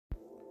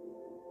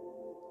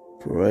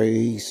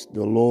Praise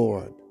the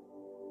Lord.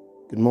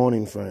 Good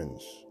morning,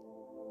 friends.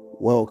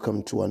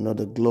 Welcome to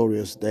another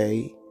glorious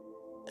day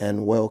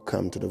and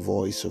welcome to the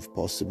Voice of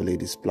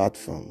Possibilities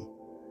platform.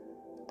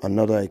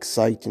 Another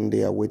exciting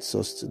day awaits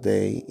us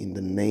today in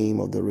the name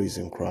of the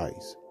risen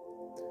Christ.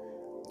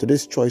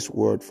 Today's choice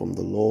word from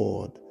the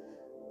Lord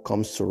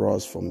comes to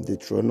us from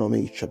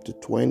Deuteronomy chapter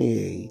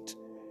 28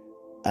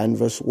 and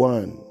verse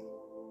 1.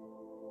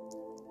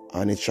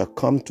 And it shall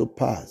come to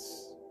pass,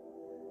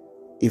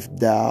 if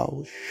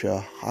thou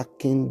shalt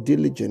hearken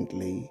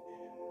diligently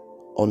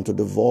unto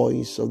the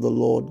voice of the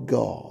Lord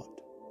God,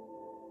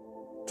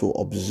 to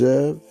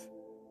observe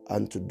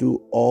and to do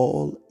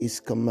all his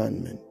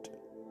commandment,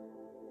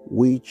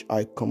 which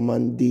I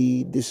command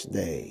thee this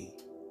day,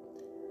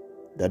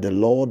 that the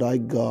Lord thy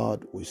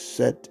God will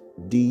set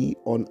thee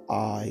on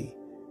high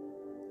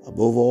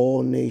above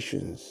all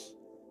nations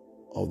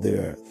of the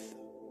earth.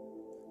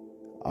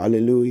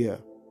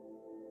 Hallelujah.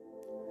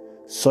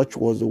 Such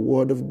was the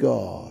word of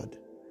God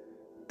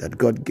that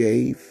God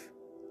gave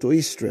to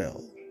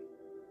Israel,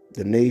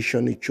 the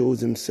nation he chose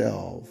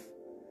himself,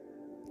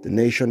 the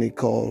nation he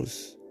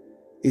calls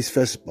his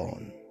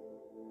firstborn.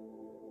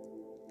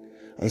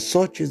 And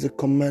such is the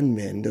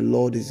commandment the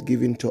Lord is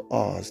giving to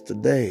us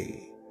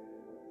today.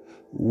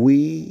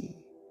 We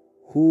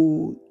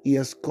who he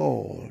has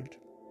called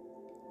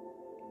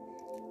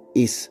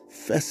his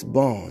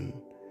firstborn,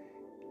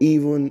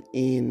 even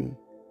in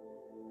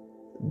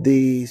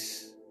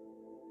this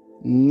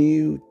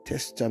New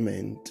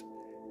Testament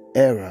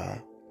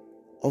era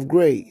of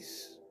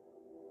grace.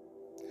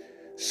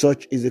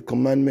 Such is the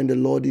commandment the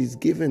Lord is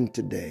given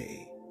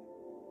today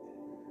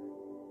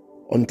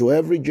unto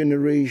every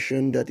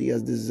generation that he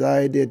has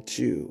decided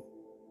to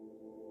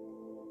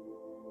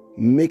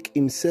make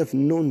himself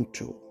known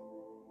to.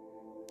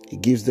 He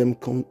gives them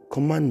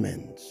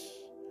commandments.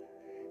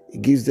 He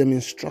gives them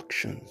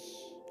instructions.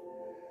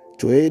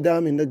 To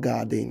Adam in the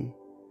garden,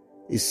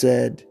 he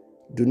said,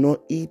 do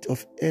not eat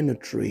of any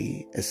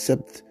tree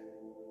except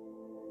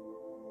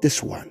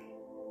this one.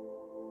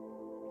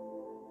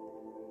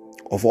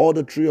 Of all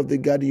the tree of the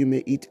garden you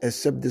may eat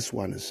except this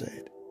one, he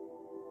said.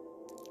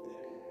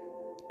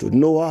 To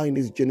Noah in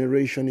his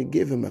generation, he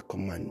gave him a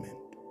commandment.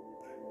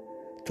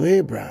 To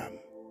Abraham,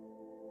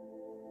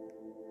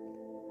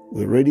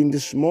 we're reading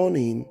this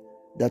morning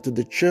that to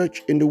the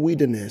church in the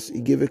wilderness,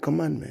 he gave a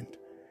commandment.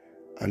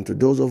 And to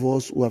those of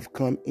us who have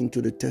come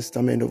into the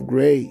testament of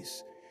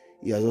grace,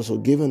 he has also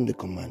given the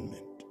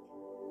commandment.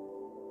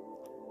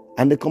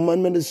 And the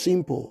commandment is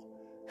simple.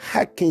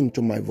 Hearken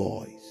to my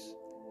voice.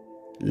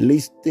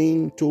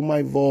 Listen to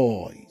my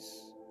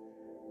voice.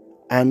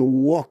 And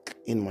walk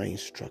in my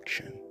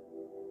instruction.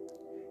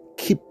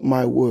 Keep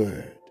my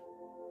word.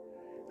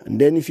 And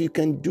then if you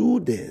can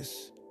do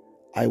this,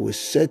 I will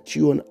set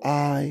you on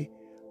high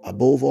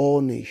above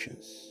all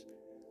nations,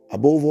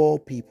 above all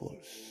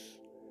peoples.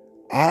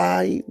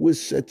 I will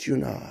set you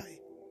on high.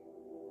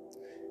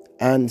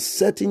 And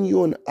setting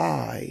you on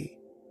high,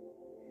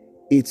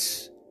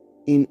 it's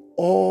in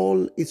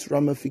all its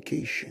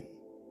ramification,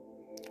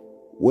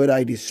 whether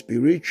it is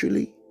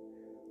spiritually,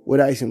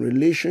 whether it's in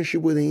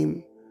relationship with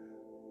him,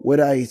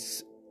 whether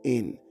it's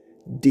in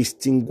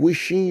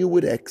distinguishing you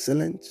with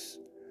excellence,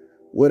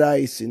 whether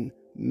it's in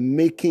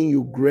making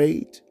you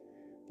great.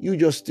 You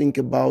just think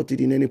about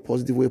it in any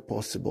positive way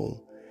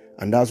possible.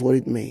 And that's what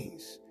it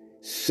means.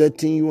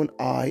 Setting you on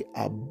high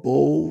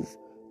above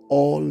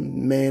all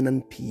men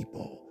and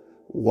people.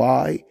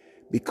 Why?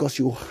 Because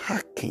you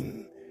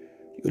hearken,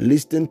 you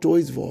listen to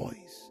his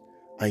voice,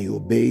 and you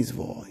obey his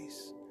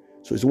voice.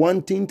 So it's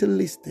one thing to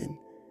listen,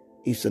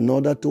 it's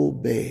another to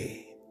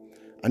obey.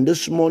 And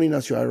this morning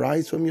as you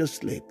arise from your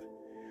sleep,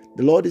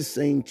 the Lord is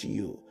saying to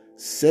you,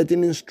 set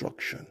an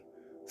instruction.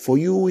 For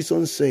you who is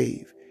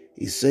unsaved,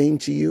 he's saying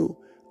to you,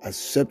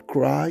 accept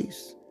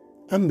Christ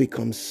and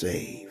become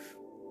saved.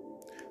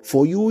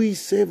 For you who is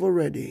saved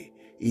already,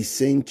 he's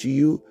saying to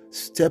you,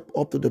 step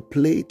up to the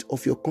plate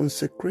of your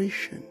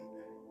consecration.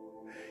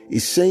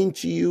 He's saying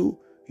to you,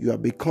 you are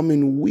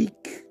becoming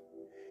weak.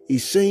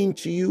 He's saying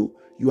to you,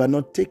 you are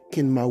not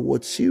taking my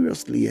word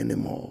seriously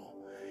anymore.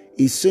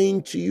 He's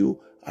saying to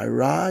you,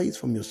 arise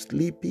from your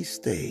sleepy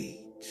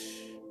state.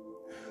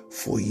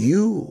 For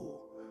you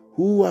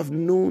who have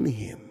known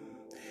him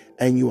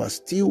and you are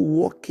still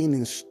walking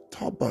in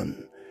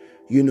stubborn,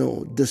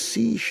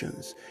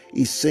 decisions,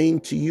 he's saying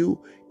to you,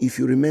 if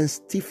you remain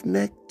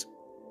stiff-necked,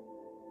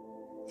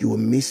 you will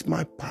miss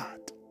my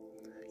part.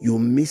 You will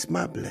miss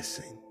my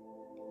blessing.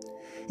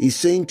 He's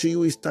saying to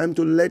you, it's time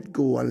to let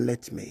go and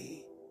let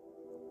me.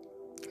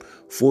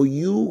 For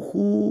you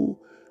who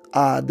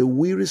are the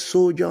weary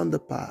soldier on the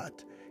path,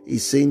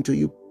 he's saying to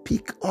you,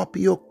 pick up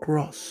your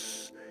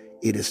cross.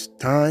 It is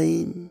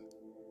time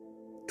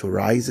to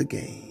rise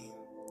again.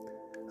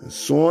 And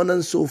so on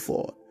and so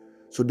forth.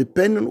 So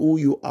depending on who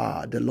you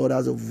are, the Lord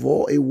has a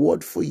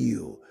word for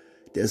you.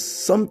 There's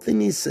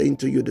something he's saying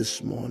to you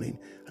this morning.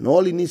 And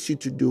all he needs you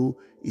to do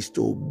is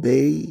to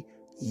obey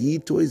ye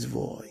to his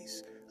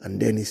voice. And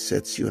then he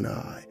sets you on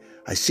high.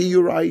 I see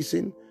you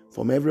rising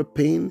from every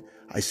pain.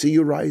 I see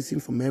you rising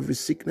from every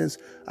sickness.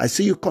 I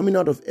see you coming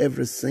out of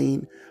every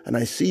sin. And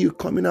I see you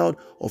coming out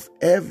of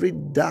every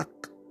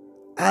dark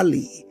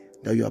alley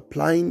that you're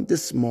applying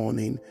this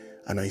morning.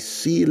 And I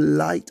see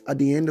light at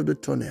the end of the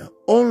tunnel.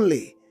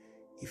 Only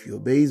if you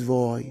obey his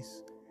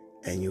voice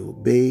and you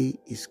obey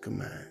his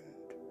command.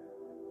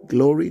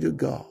 Glory to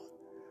God.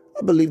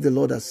 I believe the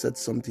Lord has said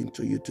something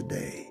to you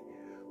today.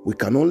 We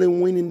can only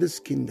win in this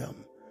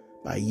kingdom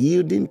by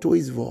yielding to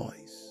his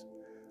voice,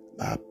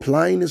 by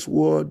applying his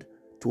word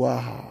to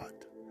our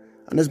heart.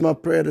 And it's my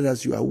prayer that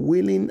as you are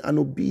willing and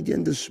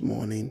obedient this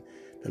morning,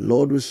 the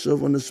Lord will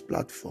serve on this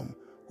platform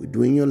with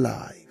doing your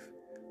life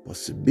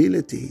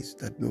possibilities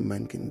that no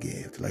man can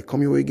give. Till I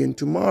come your way again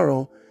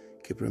tomorrow,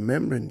 keep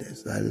remembering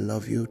this, that I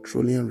love you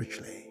truly and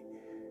richly.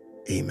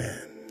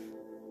 Amen.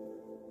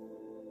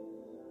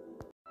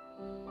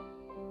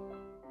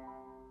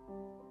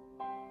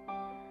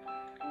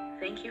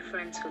 Thank you,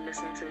 friends, for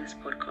listening to this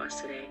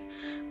podcast today.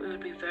 We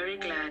would be very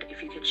glad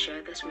if you could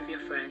share this with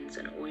your friends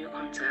and all your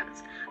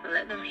contacts and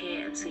let them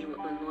hear and see what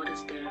the Lord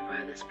is doing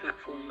via this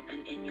platform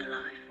and in your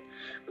life.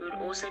 We would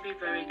also be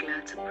very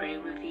glad to pray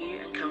with you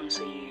and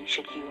counsel you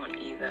should you want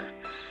either.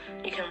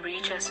 You can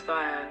reach us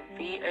via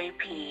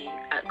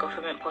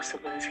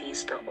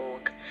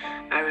vop@governmentpossibilities.org.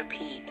 I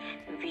repeat,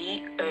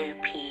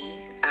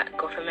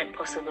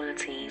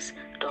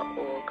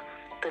 vop@governmentpossibilities.org.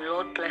 The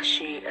Lord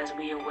bless you as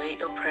we await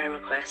your prayer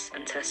requests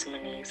and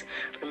testimonies.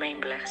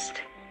 Remain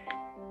blessed.